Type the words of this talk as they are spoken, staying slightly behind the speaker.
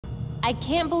I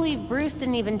can't believe Bruce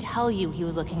didn't even tell you he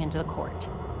was looking into the court.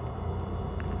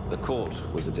 The court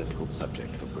was a difficult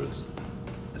subject for Bruce.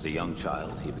 As a young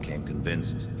child, he became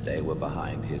convinced they were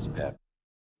behind his pep.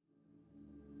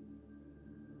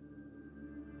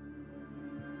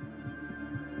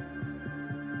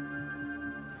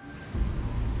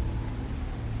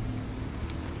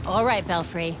 All right,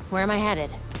 Belfry, where am I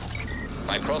headed?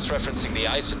 By cross-referencing the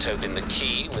isotope in the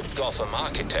key with Gotham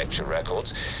architecture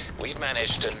records, we've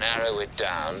managed to narrow it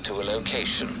down to a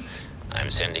location.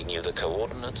 I'm sending you the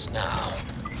coordinates now.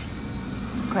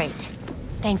 Great.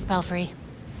 Thanks, Belfry.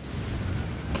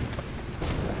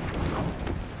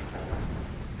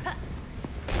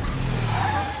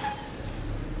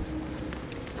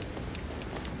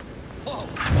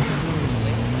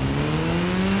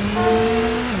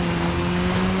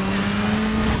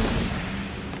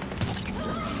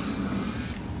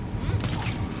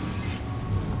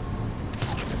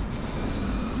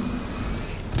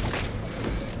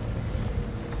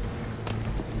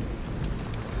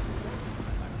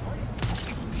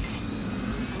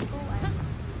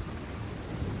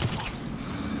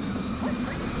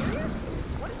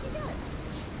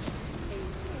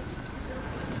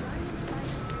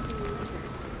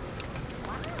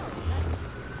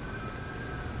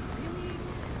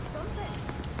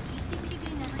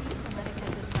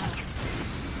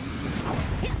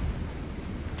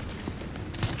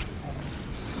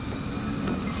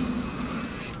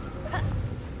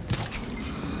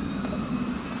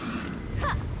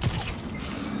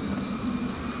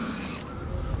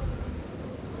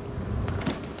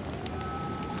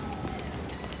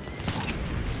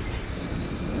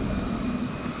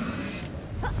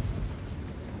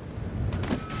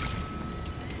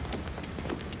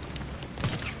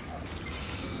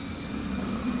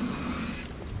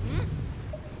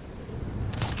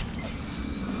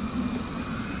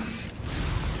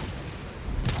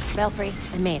 Belfry,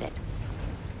 I made it.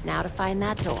 Now to find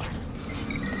that door.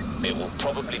 It will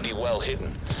probably be well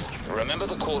hidden. Remember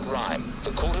the court rhyme.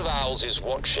 The Court of Owls is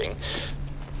watching.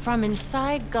 From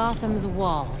inside Gotham's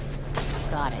walls.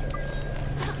 Got it.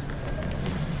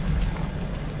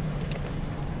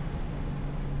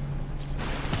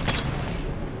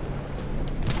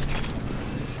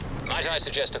 Might I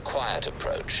suggest a quiet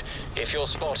approach? If you're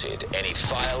spotted, any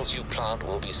files you plant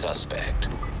will be suspect.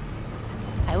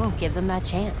 I won't give them that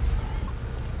chance.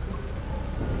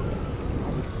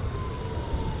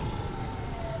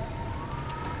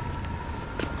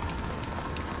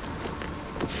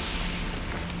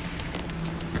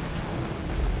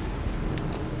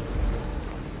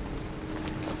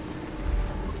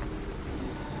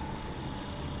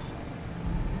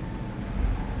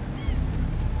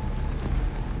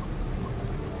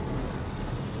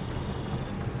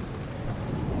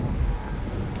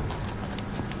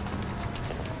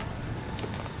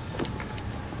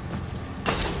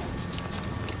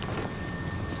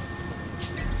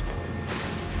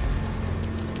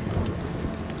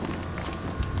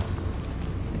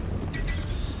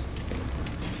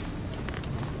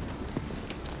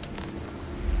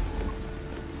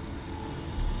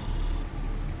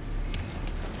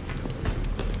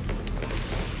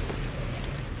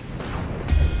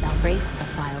 The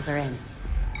files are in.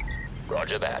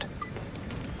 Roger that.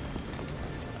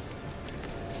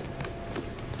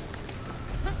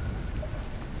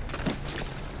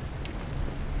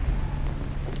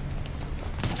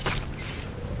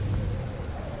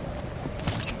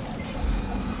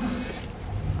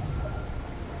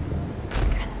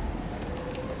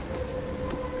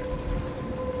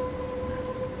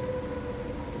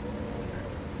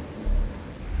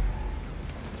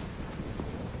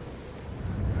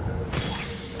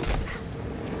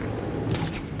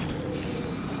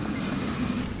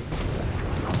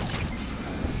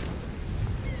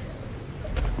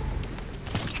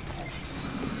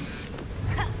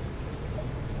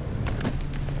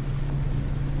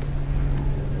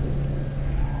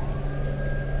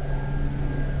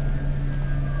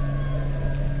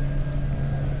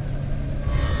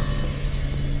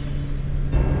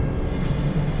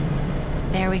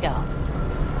 There we go.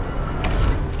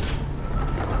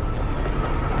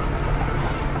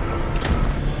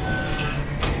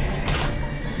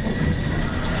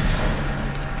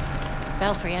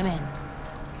 Belfry, I'm in.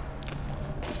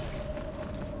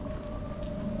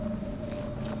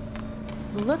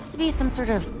 Looks to be some sort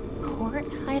of court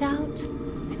hideout.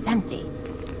 It's empty.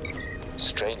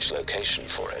 Strange location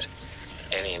for it.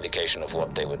 Any indication of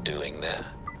what they were doing there?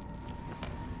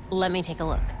 Let me take a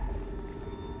look.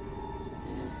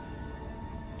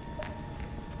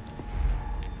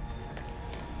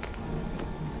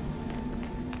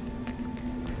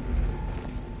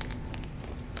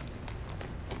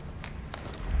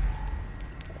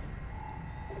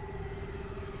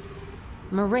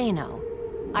 Moreno.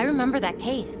 I remember that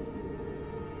case.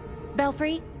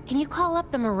 Belfry, can you call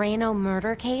up the Moreno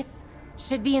murder case?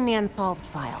 Should be in the unsolved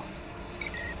file.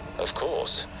 Of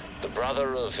course. The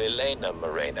brother of Elena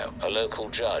Moreno, a local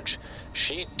judge.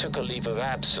 She took a leave of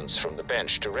absence from the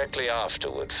bench directly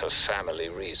afterward for family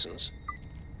reasons.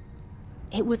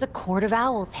 It was a Court of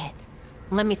Owls hit.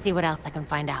 Let me see what else I can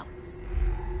find out.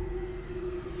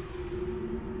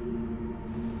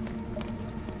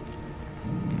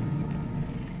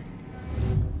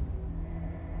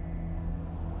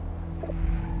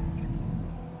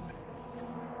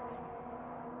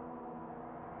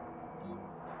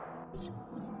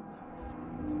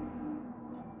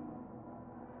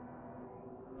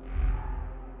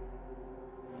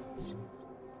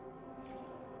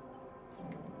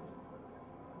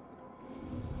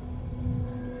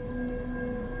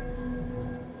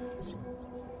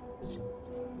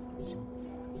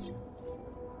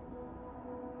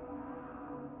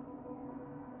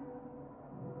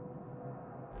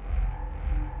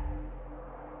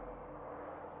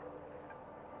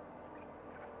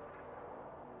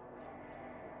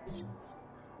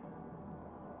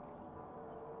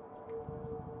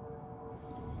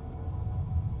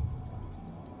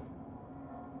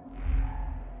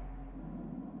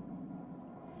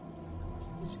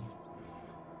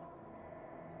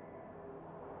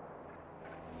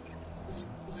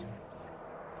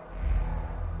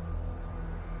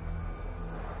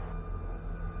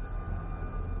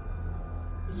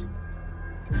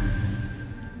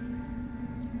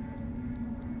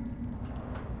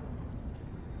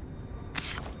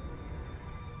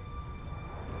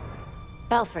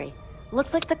 Belfry,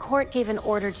 looks like the court gave an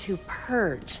order to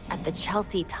purge at the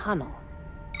Chelsea Tunnel.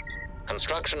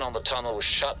 Construction on the tunnel was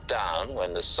shut down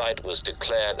when the site was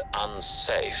declared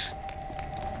unsafe.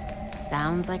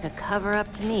 Sounds like a cover-up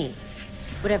to me.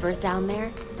 Whatever's down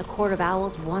there, the Court of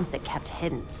Owls wants it kept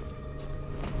hidden.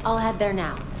 I'll head there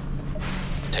now.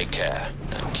 Take care,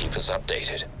 and keep us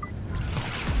updated.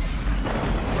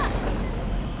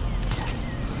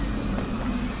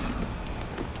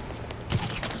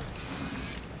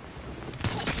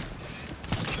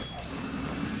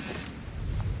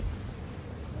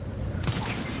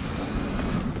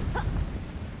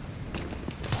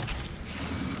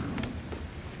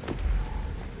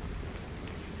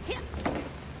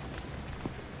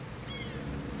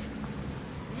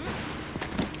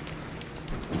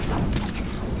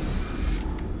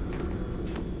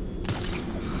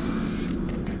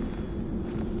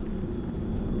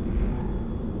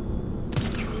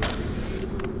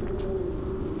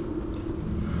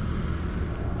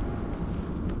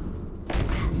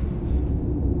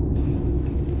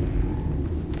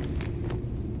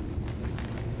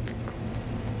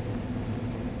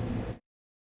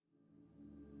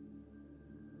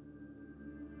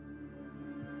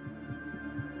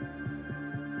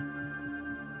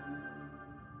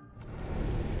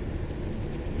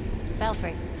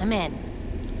 Belfry, I'm in.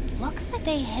 Looks like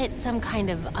they hit some kind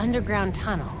of underground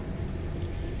tunnel.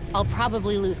 I'll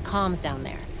probably lose comms down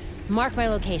there. Mark my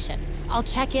location. I'll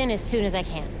check in as soon as I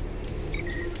can.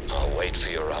 I'll wait for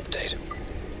your update.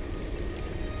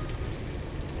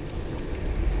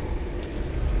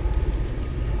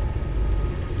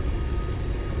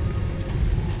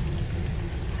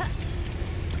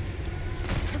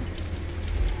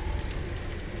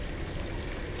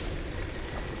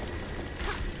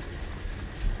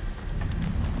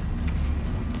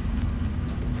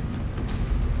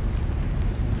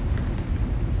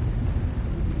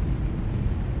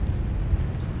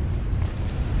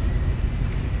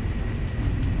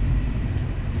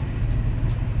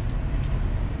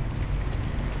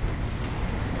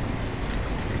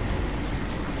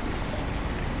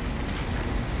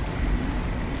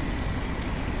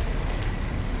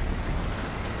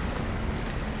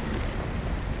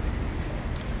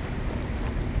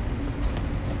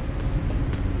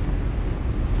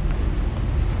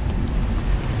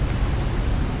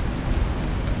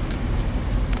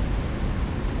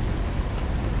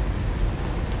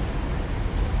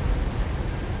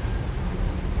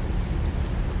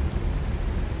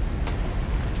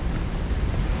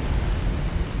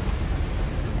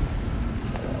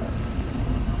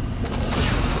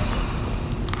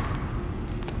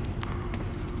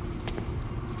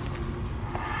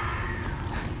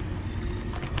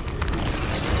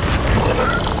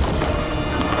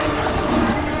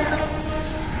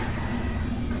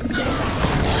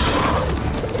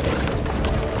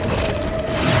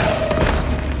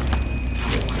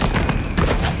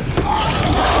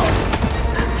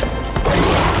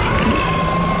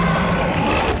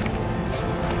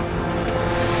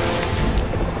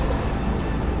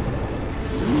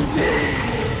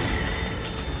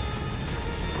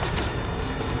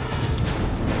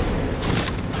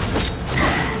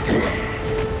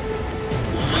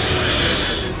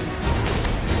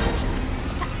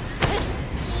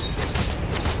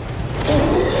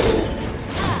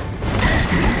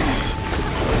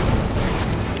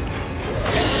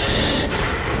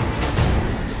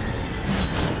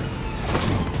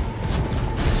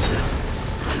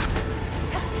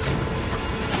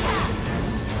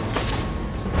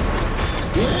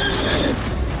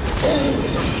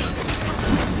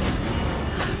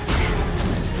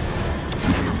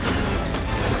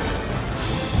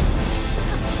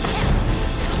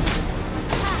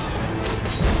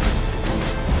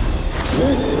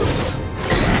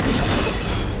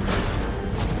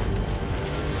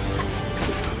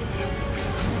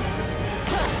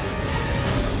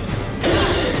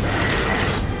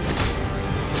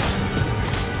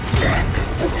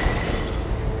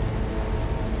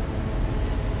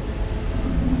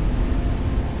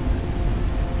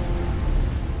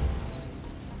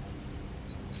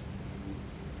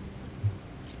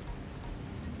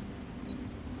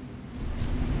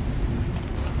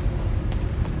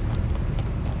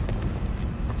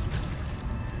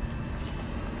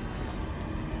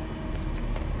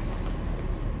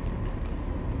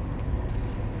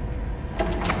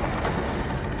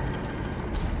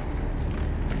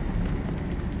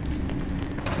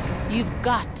 You've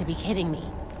got to be kidding me.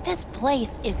 This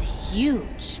place is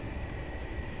huge.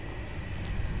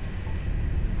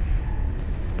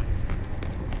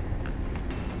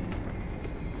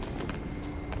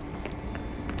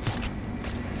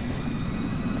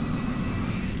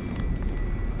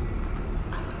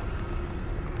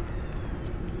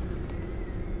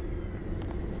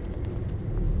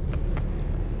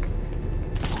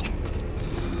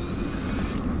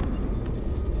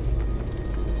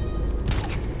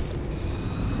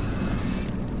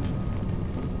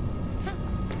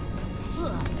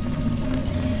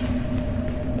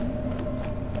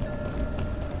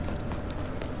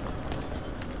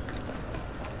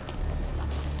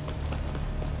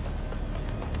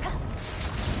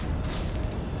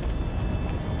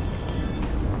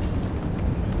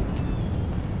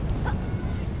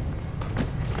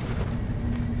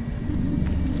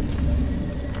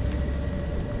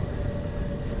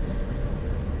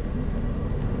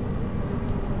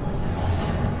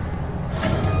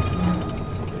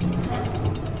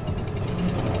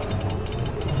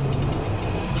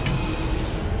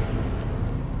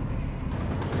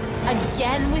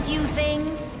 Again with you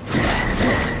things?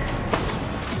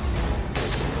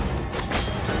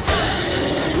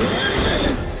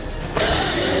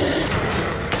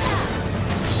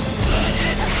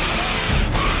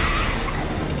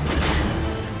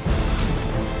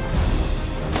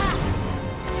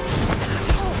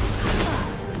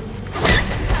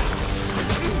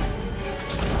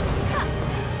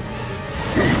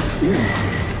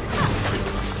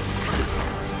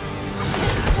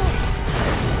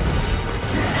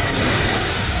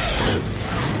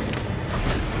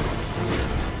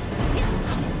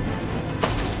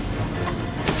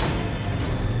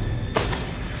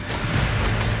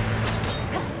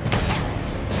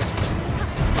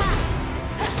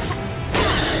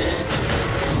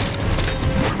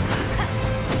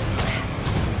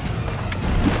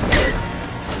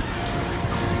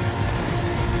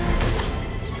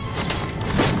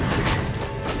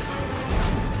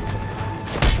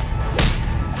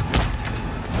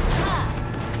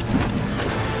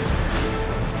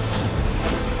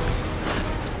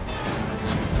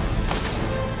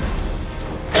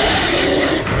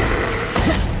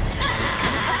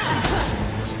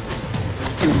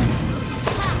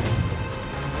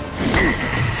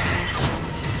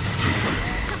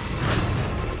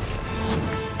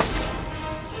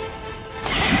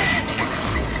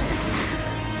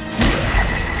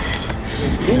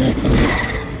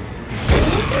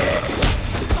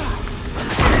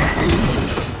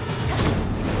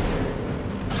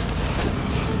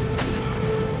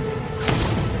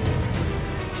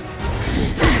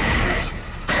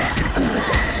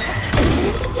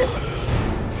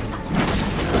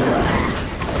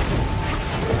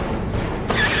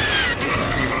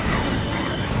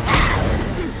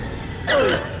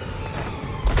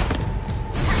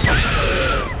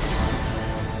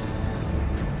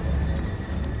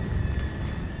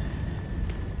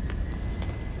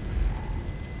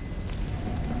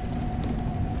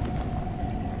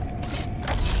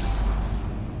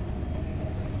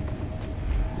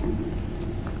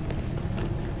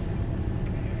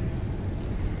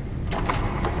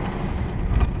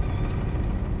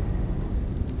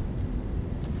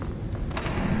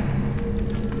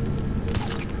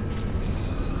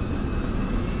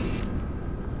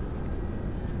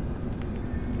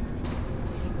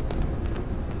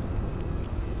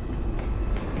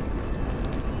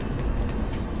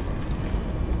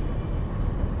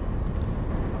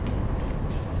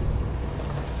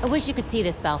 I wish you could see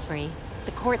this belfry.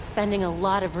 The court's spending a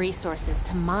lot of resources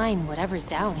to mine whatever's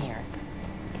down here.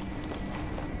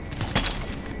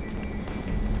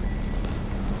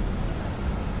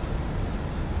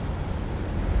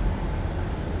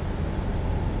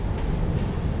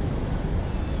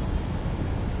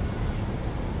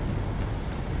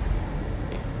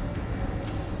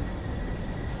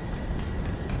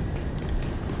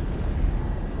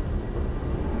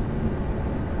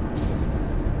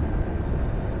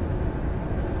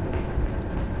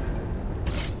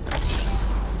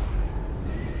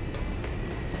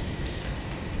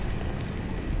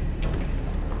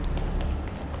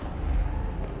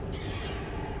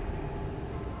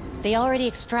 They already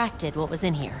extracted what was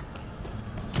in here.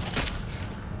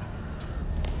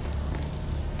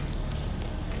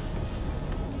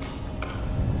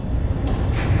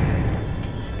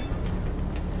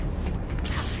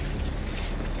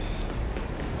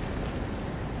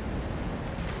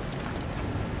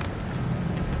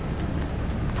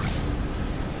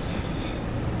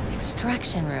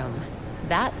 Extraction room.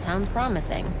 That sounds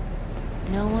promising.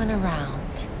 No one around.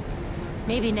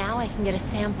 Maybe now I can get a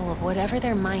sample of whatever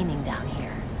they're mining down here.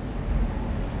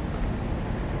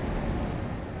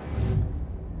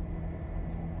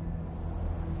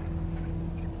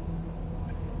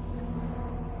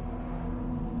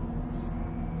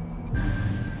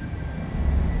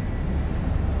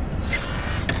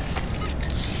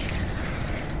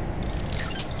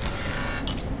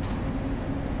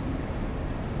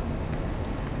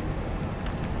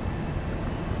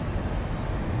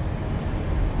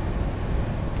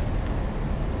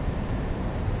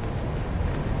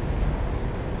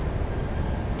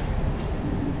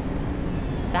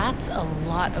 That's a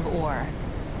lot of ore.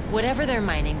 Whatever they're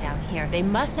mining down here, they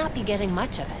must not be getting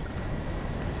much of it.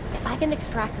 If I can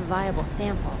extract a viable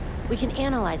sample, we can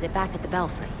analyze it back at the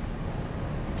Belfry.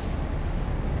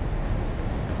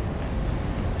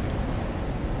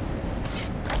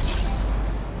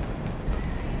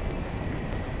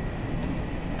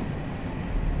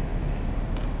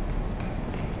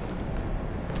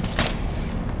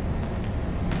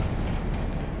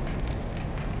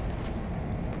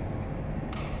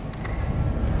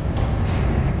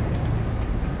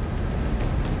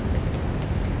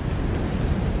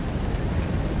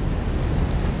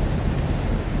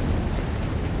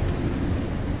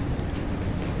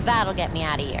 That'll get me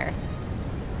out of here.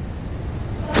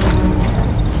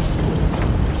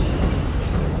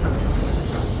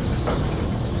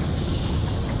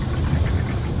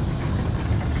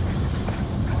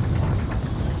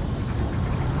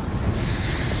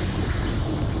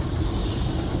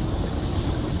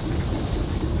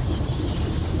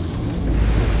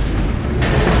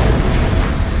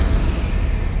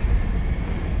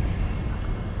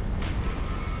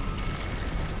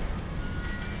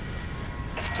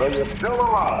 So you're still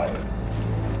alive.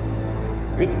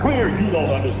 It's clear you don't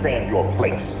understand your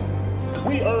place.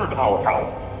 We earned our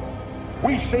power.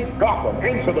 We shaped Gotham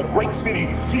into the great city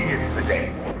she is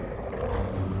today.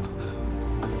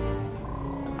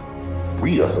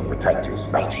 We are the protectors,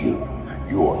 not you.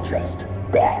 You're just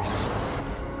bats.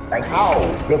 And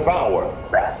I'll devour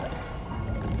bats.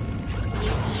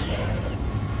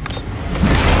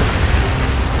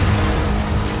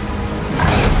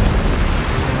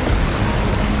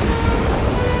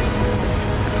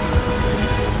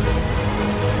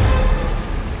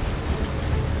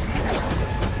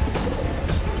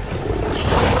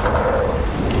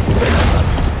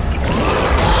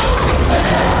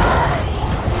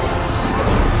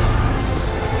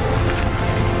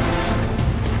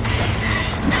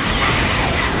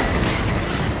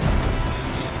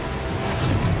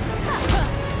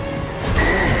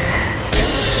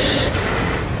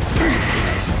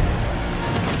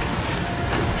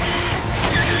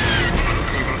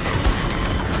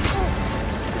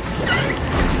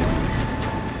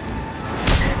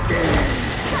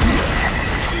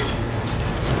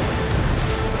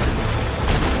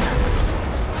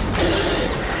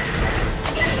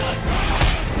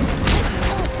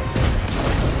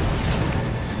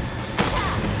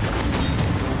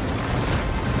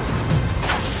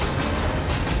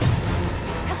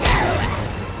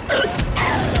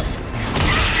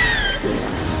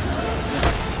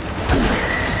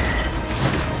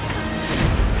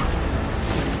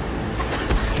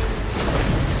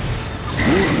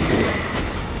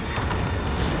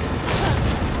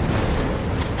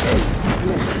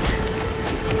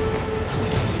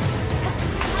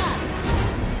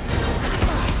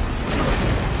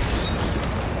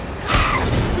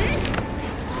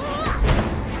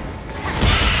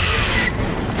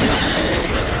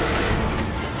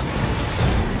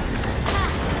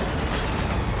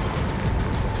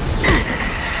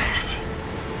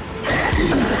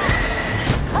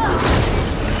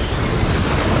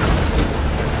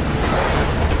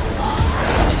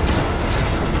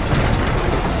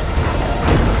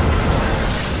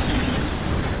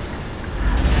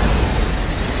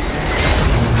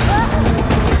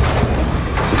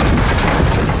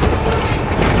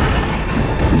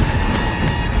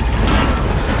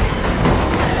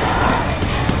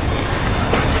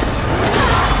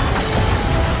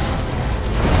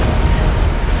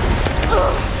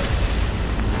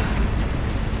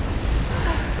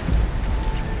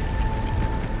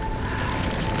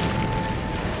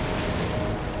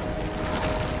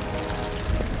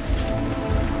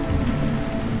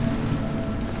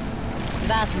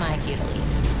 That's my cue to leave.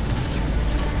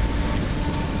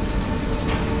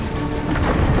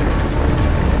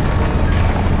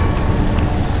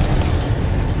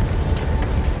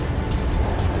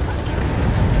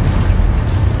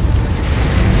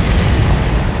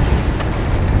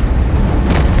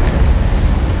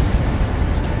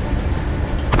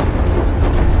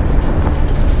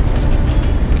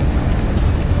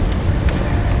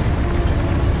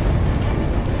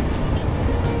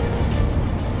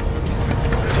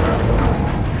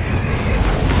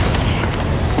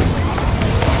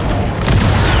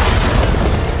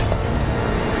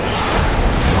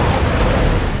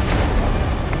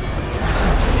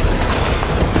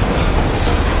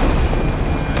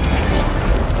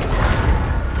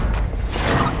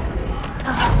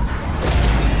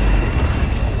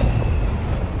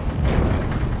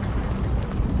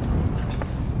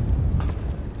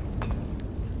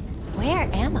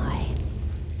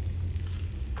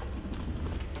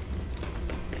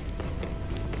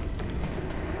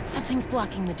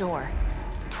 blocking the door.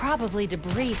 Probably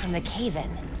debris from the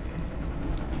cave-in.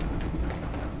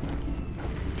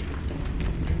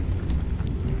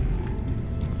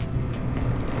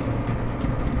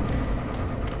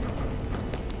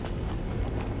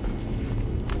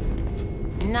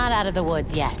 Not out of the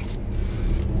woods yet.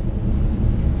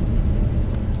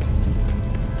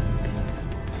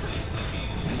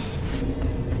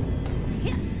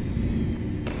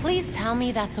 Please tell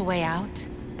me that's a way out.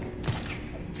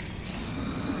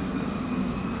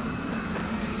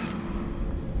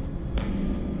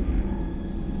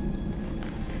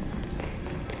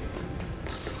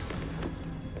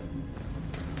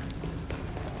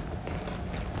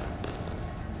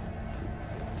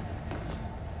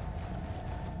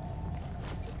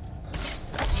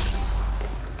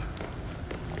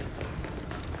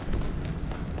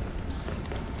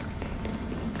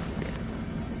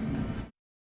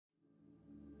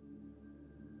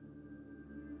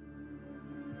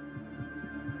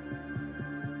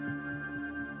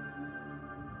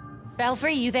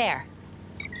 Belfry, you there?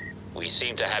 We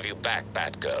seem to have you back,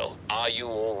 Batgirl. Are you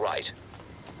all right?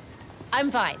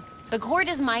 I'm fine. The court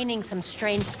is mining some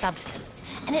strange substance,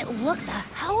 and it looks a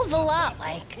hell of a lot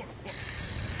like...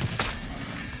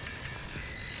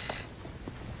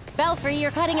 Belfry,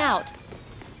 you're cutting out.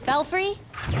 Belfry?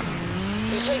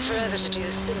 You take forever to do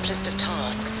the simplest of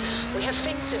tasks. We have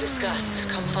things to discuss.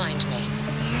 Come find me.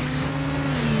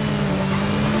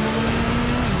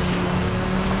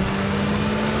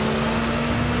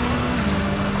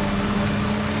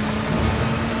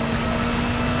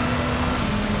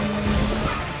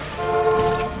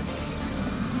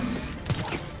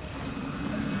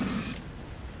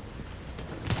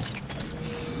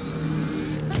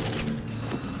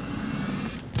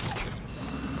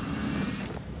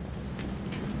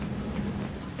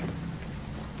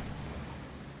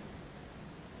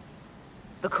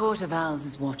 The Court of Owls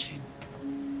is watching.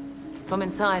 From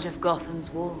inside of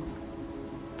Gotham's walls.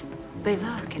 They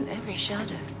lurk in every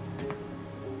shadow.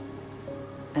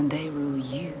 And they rule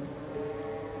you.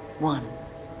 One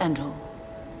and all.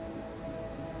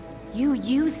 You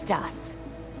used us.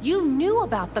 You knew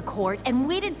about the court and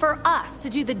waited for us to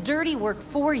do the dirty work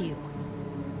for you.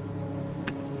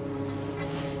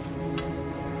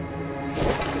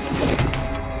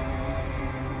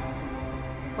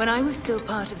 When I was still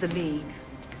part of the League,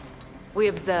 we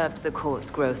observed the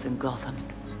court's growth in Gotham.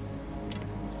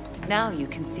 Now you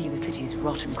can see the city's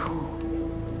rotten core.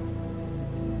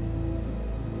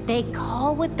 They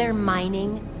call what they're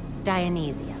mining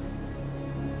Dionysium.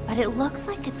 But it looks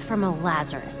like it's from a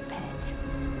Lazarus pit.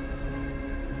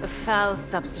 A foul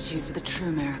substitute for the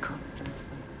true miracle.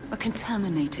 A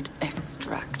contaminated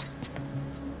extract.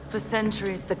 For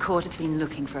centuries, the court has been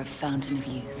looking for a fountain of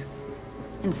youth.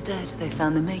 Instead, they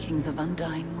found the makings of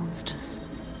undying monsters.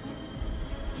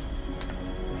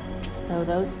 So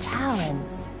those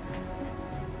talons...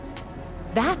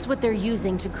 that's what they're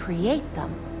using to create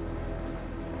them.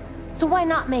 So why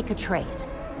not make a trade?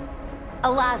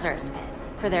 A Lazarus pit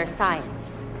for their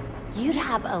science. You'd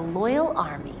have a loyal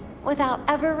army without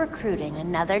ever recruiting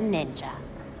another ninja.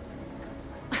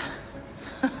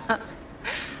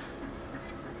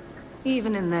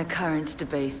 Even in their current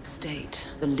debased state,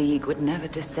 the League would never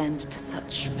descend to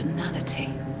such banality.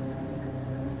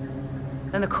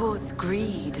 And the court's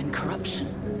greed and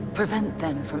corruption prevent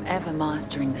them from ever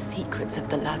mastering the secrets of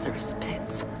the Lazarus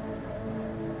pits.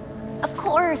 Of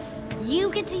course! You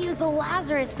get to use the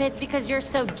Lazarus pits because you're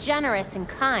so generous and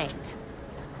kind.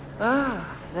 Oh,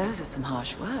 those are some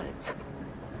harsh words.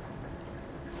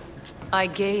 I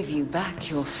gave you back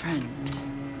your friend,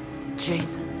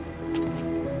 Jason.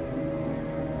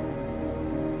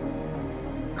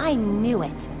 I knew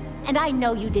it. And I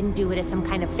know you didn't do it as some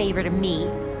kind of favor to me,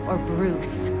 or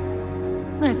Bruce.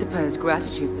 I suppose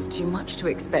gratitude was too much to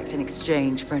expect in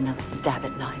exchange for another stab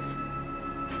at life.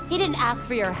 He didn't ask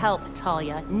for your help,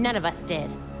 Talia. None of us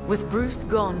did. With Bruce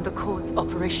gone, the court's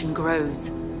operation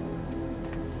grows.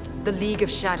 The League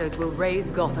of Shadows will raze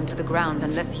Gotham to the ground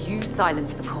unless you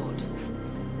silence the court.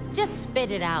 Just spit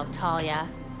it out, Talia.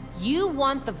 You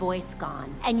want the voice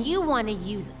gone, and you want to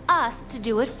use us to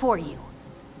do it for you.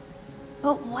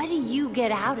 But what do you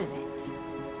get out of it?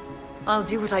 I'll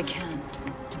do what I can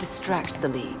to distract the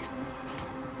League.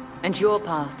 And your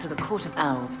path to the Court of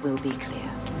Owls will be clear.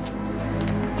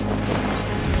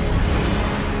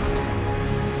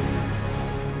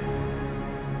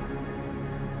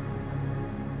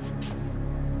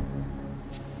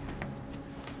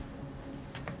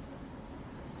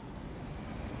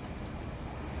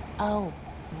 Oh,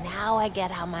 now I get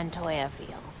how Montoya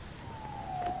feels.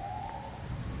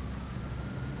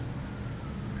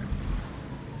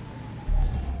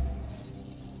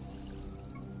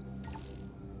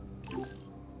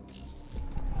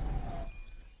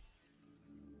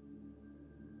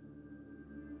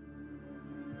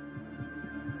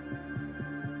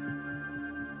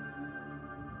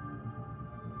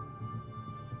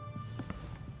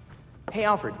 Hey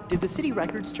Alfred, did the city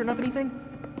records turn up anything?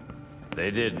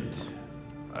 They didn't.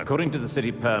 According to the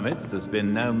city permits, there's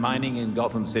been no mining in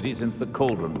Gotham City since the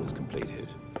Cauldron was completed.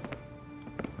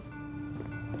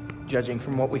 Judging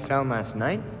from what we found last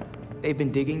night, they've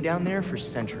been digging down there for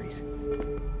centuries.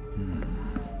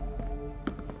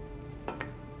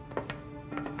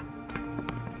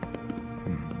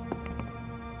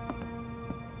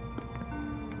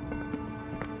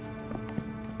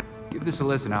 Give this a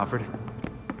listen, Alfred.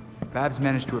 Babs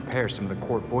managed to repair some of the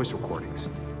court voice recordings.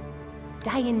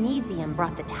 Dionysium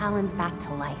brought the Talons back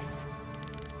to life.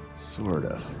 Sort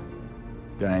of.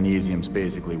 Dionysium's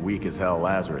basically weak as hell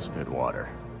Lazarus pit water.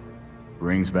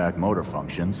 Brings back motor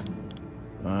functions,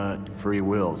 but free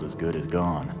will's as good as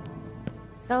gone.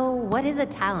 So what is a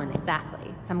Talon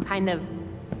exactly? Some kind of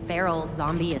feral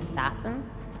zombie assassin?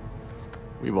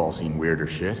 We've all seen weirder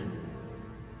shit.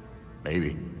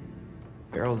 Maybe.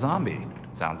 Feral zombie.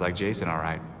 Sounds like Jason, all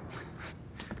right.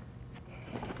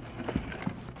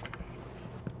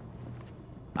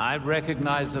 I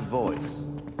recognize a voice.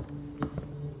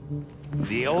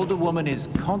 The older woman is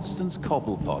Constance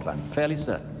Cobblepot, I'm fairly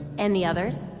certain. And the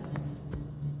others?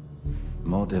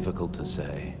 More difficult to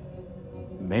say.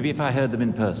 Maybe if I heard them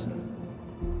in person.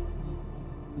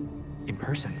 In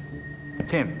person?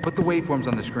 Tim, put the waveforms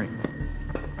on the screen.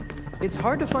 It's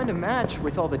hard to find a match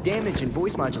with all the damage and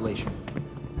voice modulation.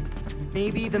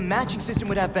 Maybe the matching system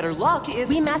would have better luck if...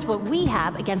 We match what we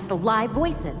have against the live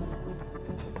voices.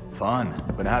 Fun,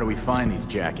 but how do we find these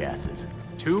jackasses?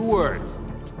 2 words.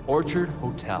 Orchard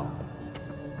Hotel.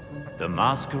 The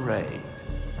Masquerade.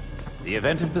 The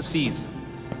event of the season.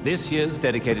 This year's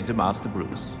dedicated to Master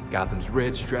Bruce. Gotham's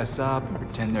rich dress up and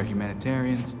pretend they're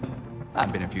humanitarians.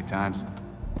 I've been a few times.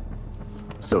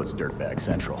 So it's Dirtbag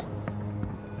Central.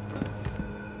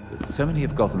 With so many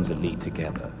of Gotham's elite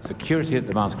together, security at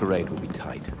the Masquerade will be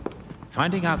tight.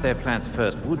 Finding out their plans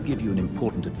first would give you an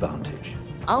important advantage.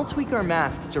 I'll tweak our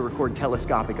masks to record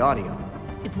telescopic audio.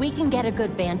 If we can get a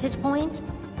good vantage point,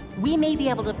 we may be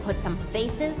able to put some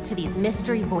faces to these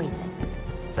mystery voices.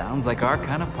 Sounds like our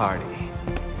kind of party.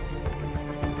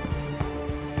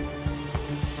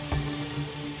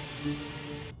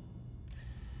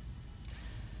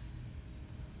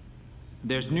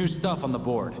 There's new stuff on the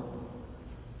board.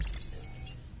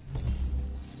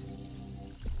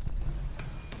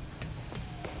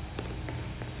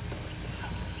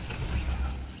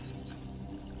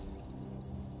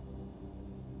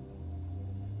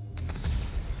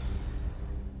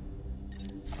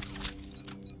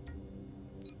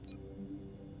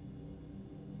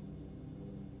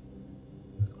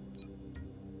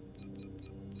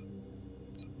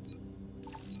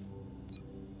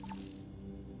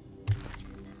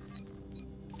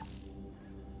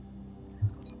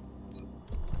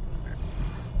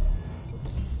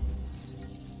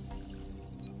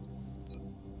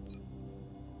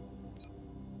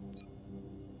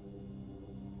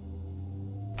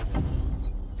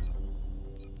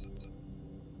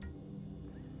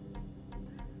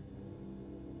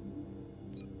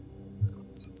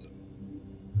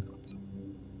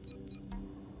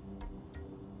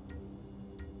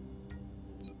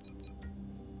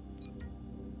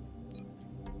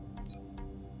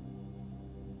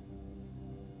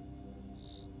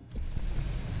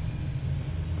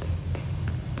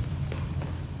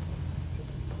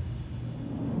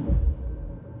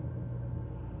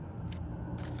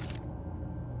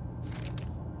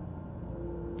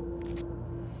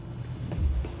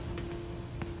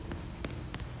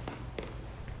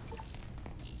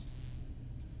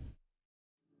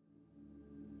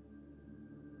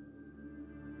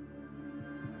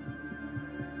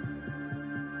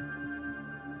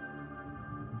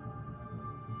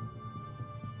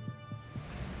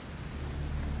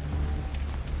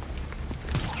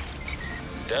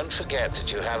 Don't forget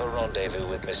that you have a rendezvous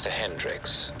with Mr.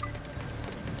 Hendricks.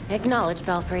 Acknowledge,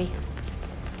 Belfry.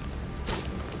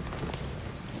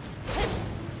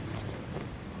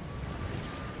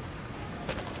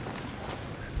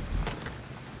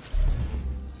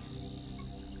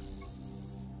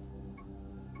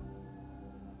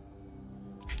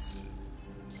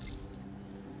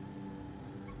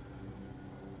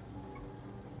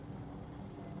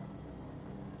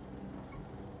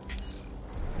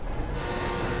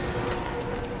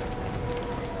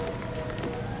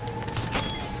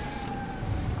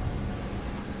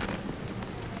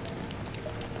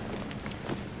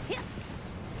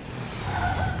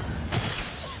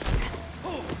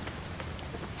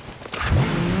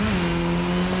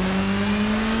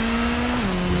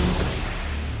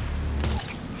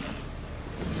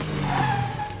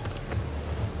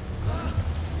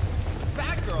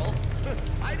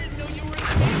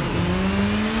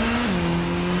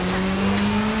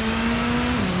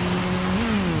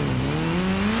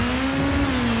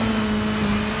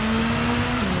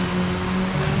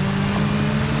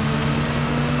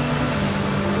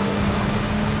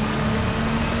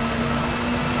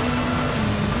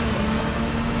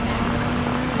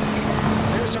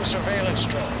 some surveillance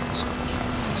drones.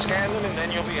 Scan them and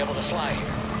then you'll be able to fly here.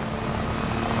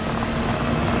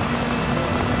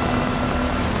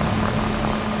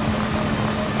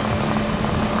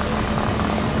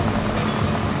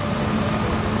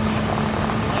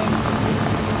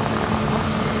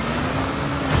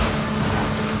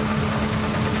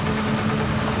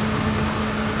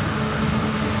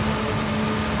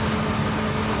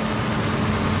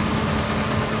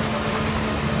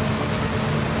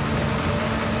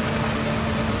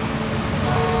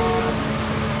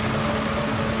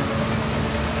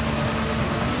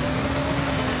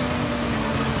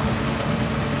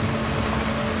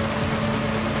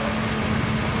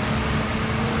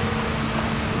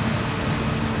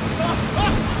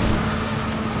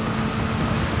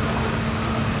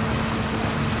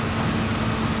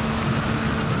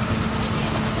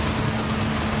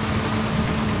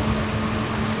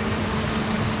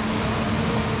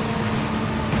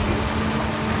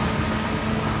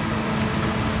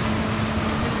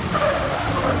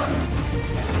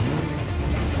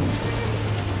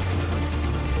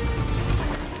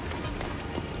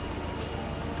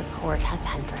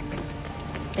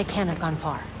 They can't have gone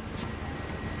far.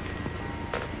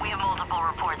 We have multiple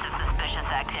reports of suspicious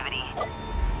activity.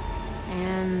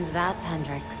 And that's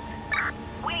Hendrix.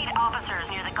 We need officers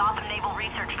near the Gotham Naval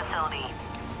Research Facility.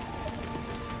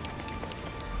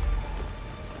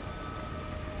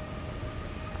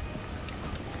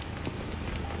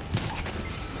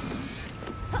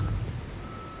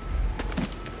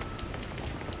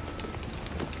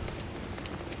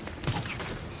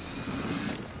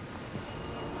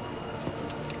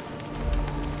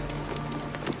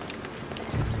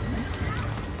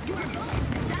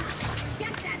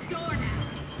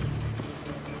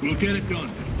 We'll get it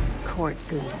done. Court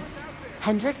goons.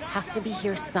 Hendrix has to be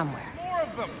here somewhere. More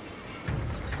of them!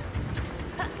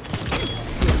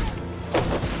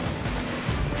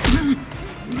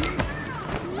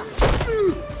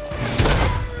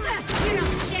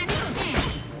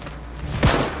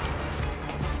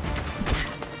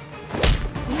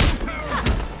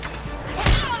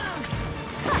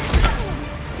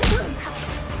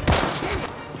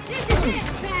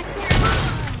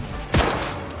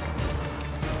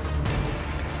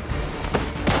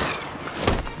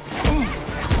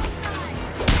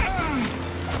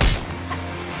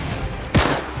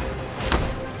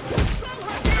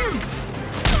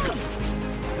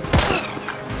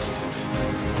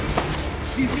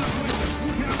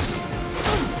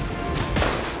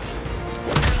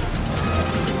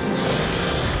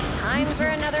 Time for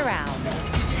another round.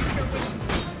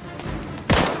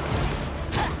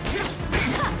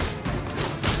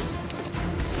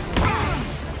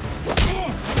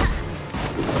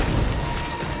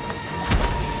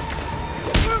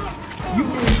 You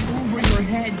were over your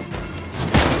head.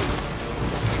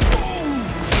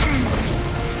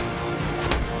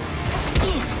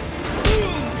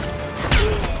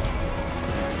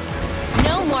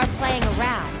 No more playing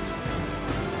around.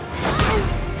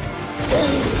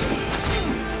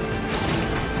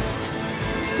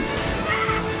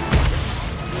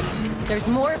 There's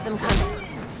more of them coming.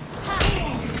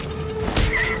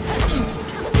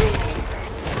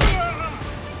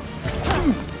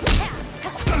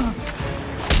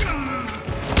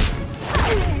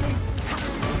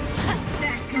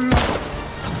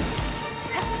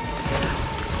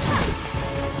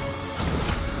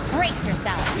 Brace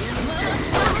yourself.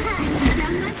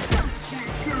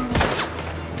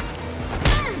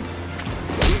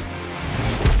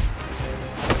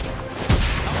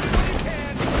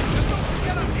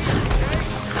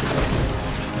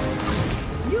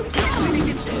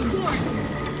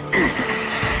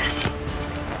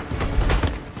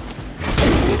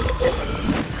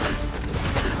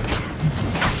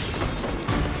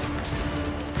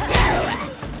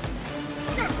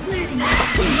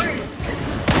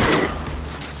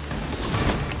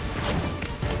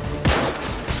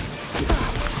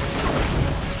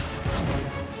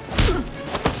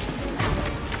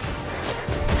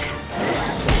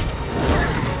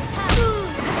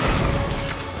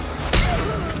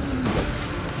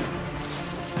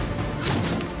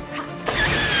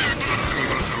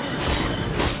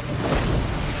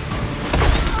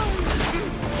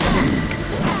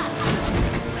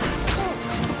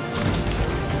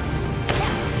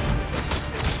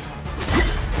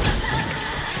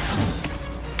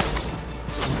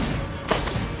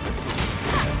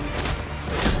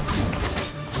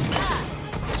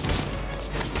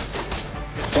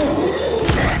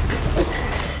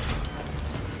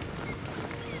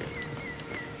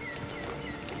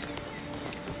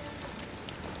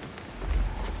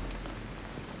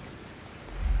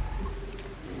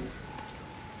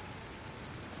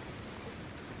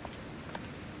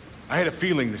 I had a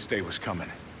feeling this day was coming.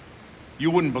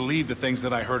 You wouldn't believe the things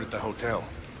that I heard at the hotel.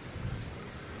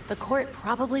 The court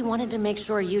probably wanted to make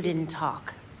sure you didn't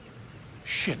talk.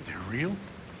 Shit, they're real?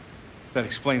 That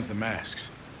explains the masks.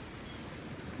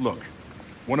 Look,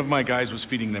 one of my guys was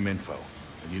feeding them info.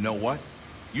 And you know what?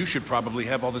 You should probably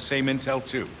have all the same intel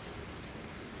too.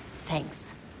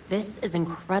 Thanks. This is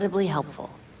incredibly helpful.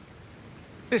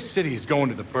 This city is going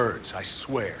to the birds, I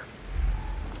swear.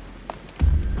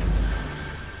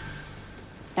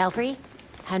 Belfry,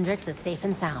 Hendricks is safe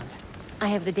and sound. I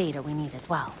have the data we need as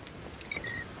well.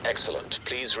 Excellent.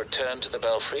 Please return to the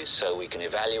Belfry so we can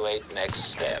evaluate next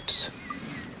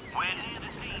steps. We're near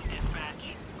the scene,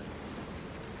 dispatch.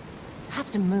 Have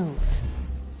to move.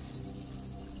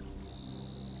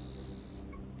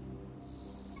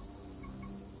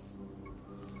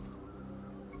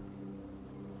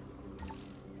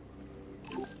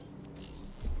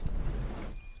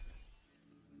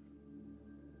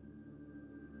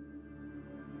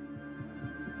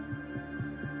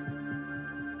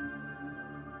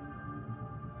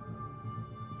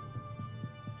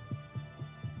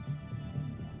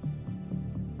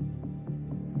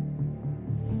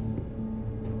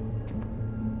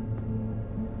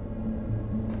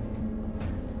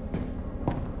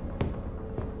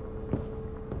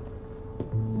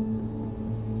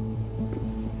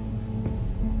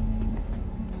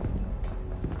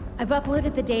 I've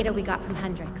uploaded the data we got from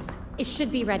Hendricks. It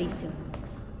should be ready soon.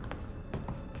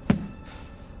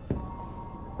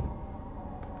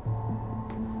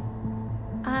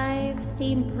 I've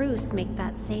seen Bruce make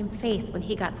that same face when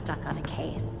he got stuck on a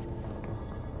case.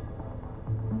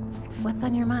 What's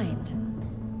on your mind?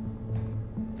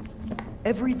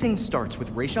 Everything starts with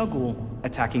Ra's al Ghul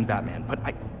attacking Batman, but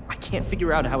I can't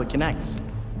figure out how it connects.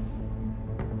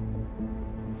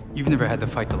 You've never had to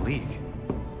fight the League,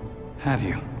 have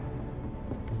you?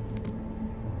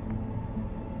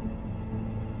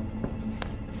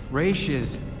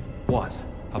 Ra's was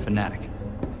a fanatic.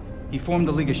 He formed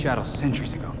the League of Shadows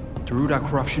centuries ago to root out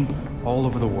corruption all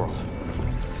over the world.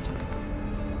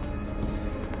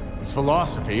 His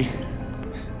philosophy,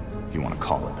 if you want to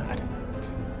call it that,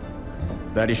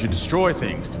 is that he should destroy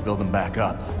things to build them back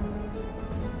up.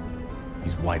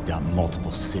 He's wiped out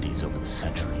multiple cities over the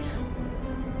centuries.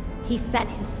 He set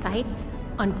his sights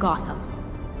on Gotham.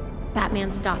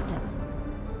 Batman stopped him.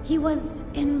 He was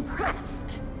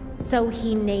impressed, so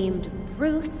he named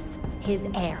Bruce his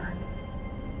heir.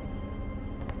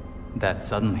 That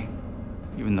suddenly,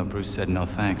 even though Bruce said no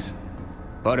thanks.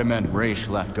 But it meant Ra's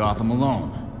left Gotham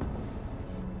alone.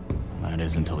 That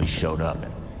is until he showed up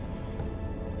and...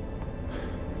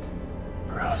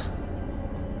 Bruce.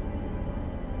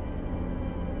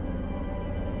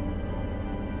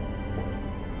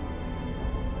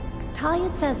 Talia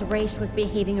says Ra's was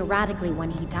behaving erratically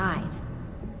when he died.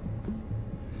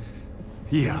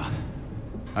 Yeah.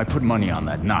 I put money on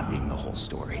that not being the whole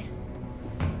story.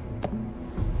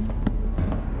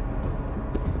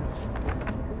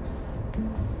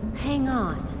 Hang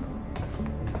on.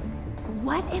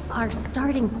 What if our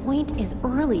starting point is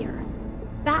earlier?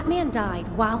 Batman died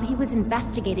while he was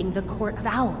investigating the Court of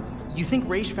Owls. You think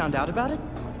Ra's found out about it?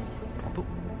 But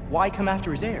why come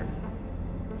after his heir?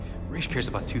 Ra's cares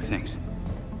about two things: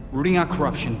 rooting out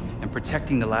corruption and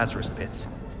protecting the Lazarus Pits.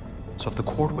 So if the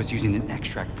court was using an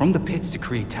extract from the pits to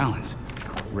create talents...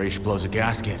 Ra's blows a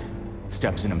gasket,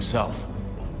 steps in himself.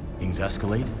 Things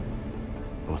escalate.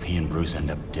 Both he and Bruce end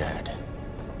up dead.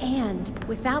 And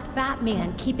without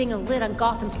Batman keeping a lid on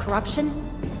Gotham's corruption,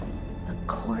 the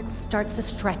court starts to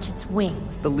stretch its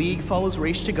wings. The League follows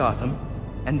Ra's to Gotham,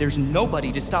 and there's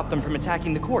nobody to stop them from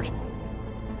attacking the court.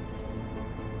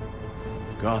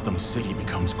 Gotham City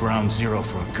becomes ground zero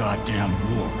for a goddamn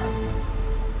war.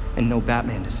 And no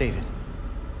Batman to save it.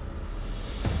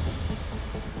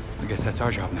 I guess that's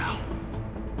our job now.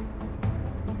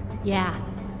 Yeah.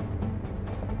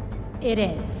 It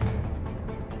is.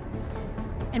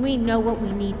 And we know what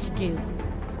we need to do.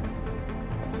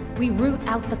 We root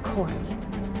out the court,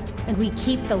 and we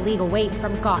keep the League away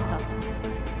from Gotham.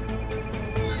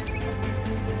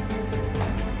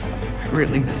 I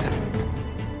really miss him.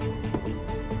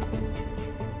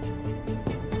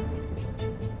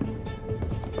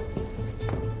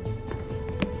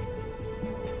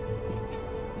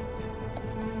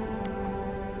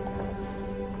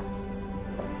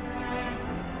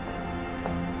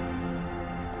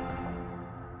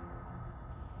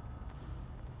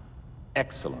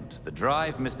 Excellent. The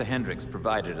drive Mr. Hendricks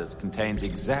provided us contains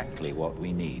exactly what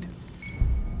we need.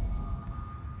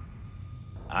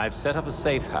 I've set up a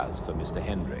safe house for Mr.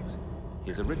 Hendricks.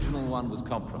 His original one was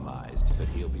compromised, but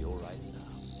he'll be all right now.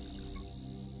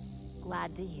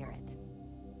 Glad to hear it.